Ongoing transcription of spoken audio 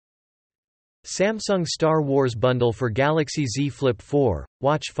Samsung Star Wars bundle for Galaxy Z Flip 4,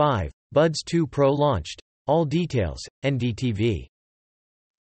 Watch 5, Buds 2 Pro launched. All details, NDTV.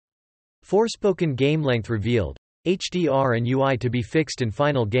 Forspoken game length revealed. HDR and UI to be fixed in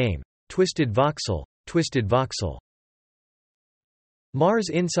final game. Twisted voxel. Mars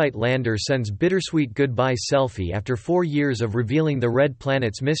Insight lander sends bittersweet goodbye selfie after 4 years of revealing the red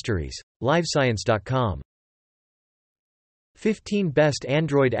planet's mysteries. LiveScience.com. 15 best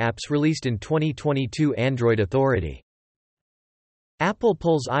Android apps released in 2022. Android Authority. Apple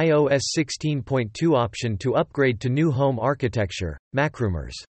pulls iOS 16.2 option to upgrade to new home architecture.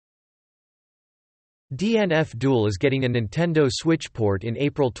 Macrumors. DNF Duel is getting a Nintendo Switch port in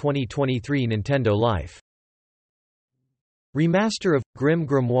April 2023. Nintendo Life. Remaster of Grim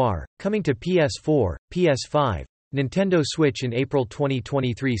Grimoire, coming to PS4, PS5, Nintendo Switch in April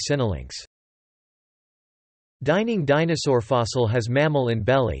 2023. Cinelinx. Dining dinosaur fossil has mammal in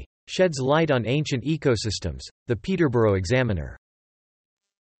belly, sheds light on ancient ecosystems. The Peterborough Examiner.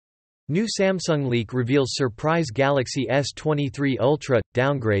 New Samsung leak reveals surprise Galaxy S23 Ultra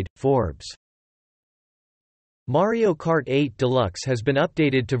downgrade. Forbes. Mario Kart 8 Deluxe has been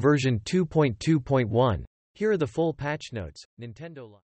updated to version 2.2.1. Here are the full patch notes. Nintendo Life.